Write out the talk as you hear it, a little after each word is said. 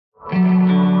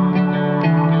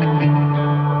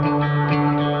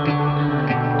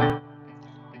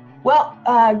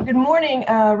Good morning,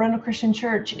 Rundle Christian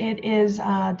Church. It is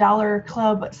Dollar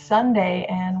Club Sunday,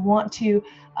 and want to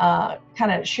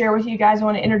kind of share with you guys. I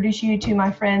want to introduce you to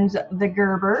my friends, the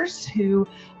Gerbers, who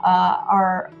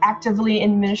are actively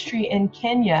in ministry in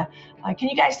Kenya. Can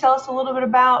you guys tell us a little bit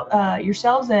about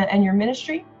yourselves and your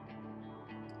ministry?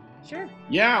 Sure.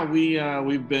 Yeah,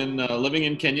 we've been living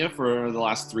in Kenya for the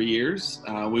last 3 years.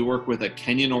 We work with a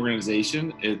Kenyan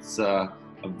organization. It's a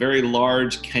very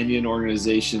large Kenyan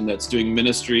organization that's doing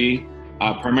ministry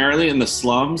primarily in the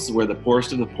slums where the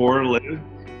poorest of the poor live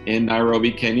in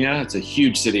Nairobi, Kenya. It's a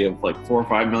huge city of like 4 or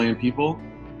 5 million people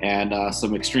and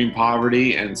some extreme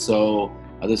poverty. And so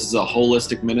this is a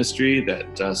holistic ministry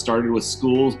that started with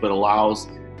schools but allows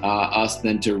us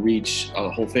then to reach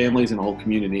whole families and whole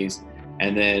communities.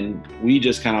 And then we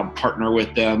just kind of partner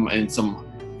with them and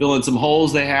fill in some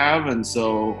holes they have. And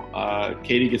so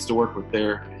Katie gets to work with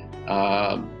their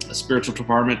spiritual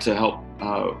department to help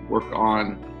work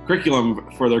on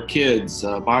curriculum for their kids,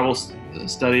 Bible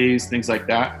studies, things like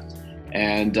that.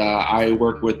 And I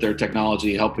work with their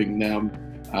technology, helping them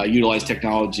utilize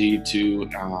technology to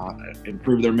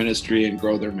improve their ministry and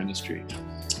grow their ministry.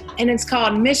 And it's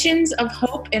called Missions of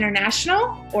Hope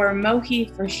International, or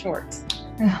MOHI for short.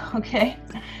 Okay,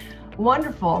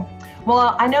 wonderful.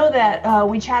 Well, I know that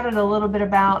we chatted a little bit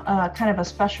about kind of a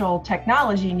special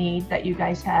technology need that you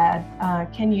guys had.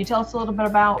 Can you tell us a little bit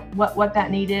about what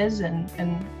that need is?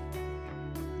 And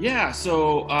Yeah,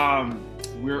 so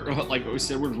we're, like we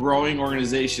said, we're a growing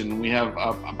organization. We have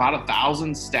about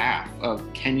 1,000 staff,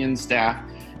 Kenyan staff,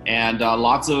 and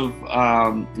lots of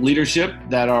leadership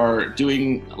that are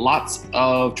doing lots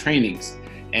of trainings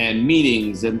and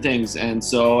meetings and things. And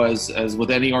so as with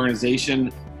any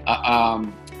organization,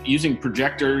 using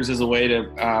projectors as a way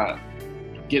to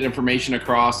get information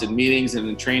across in meetings and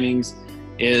in trainings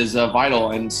is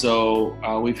vital. And so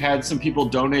we've had some people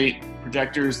donate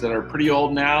projectors that are pretty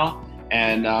old now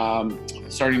and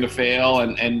starting to fail,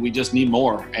 and we just need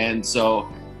more. And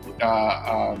so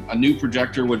a new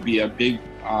projector would be a big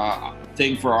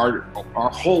thing for our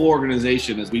whole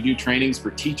organization, as we do trainings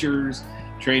for teachers,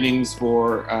 trainings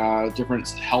for different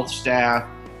health staff,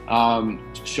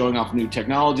 showing off new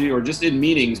technology, or just in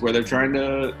meetings where they're trying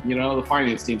to, the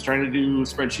finance team's trying to do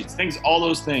spreadsheets, things, all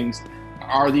those things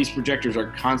these projectors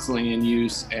are constantly in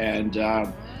use. And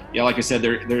like I said,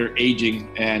 they're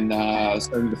aging and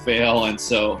starting to fail. And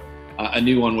so a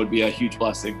new one would be a huge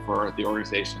blessing for the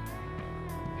organization.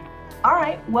 all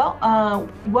right, well,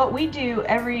 what we do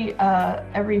every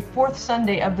fourth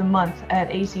Sunday of the month at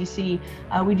ACC,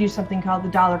 we do something called the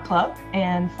Dollar Club,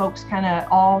 and folks kind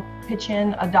of all pitch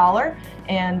in $1,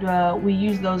 and we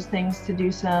use those things to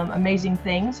do some amazing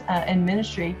things in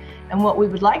ministry. And what we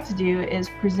would like to do is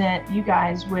present you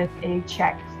guys with a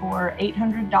check for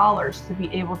 $800 to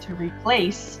be able to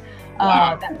replace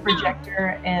that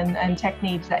projector and tech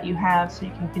needs that you have, so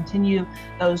you can continue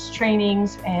those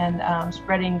trainings and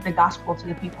spreading the gospel to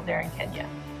the people there in Kenya.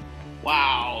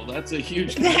 Wow, that's a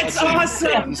huge That's blessing.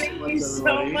 awesome. Thank you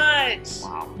so much.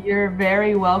 Wow. You're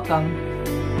very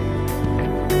welcome.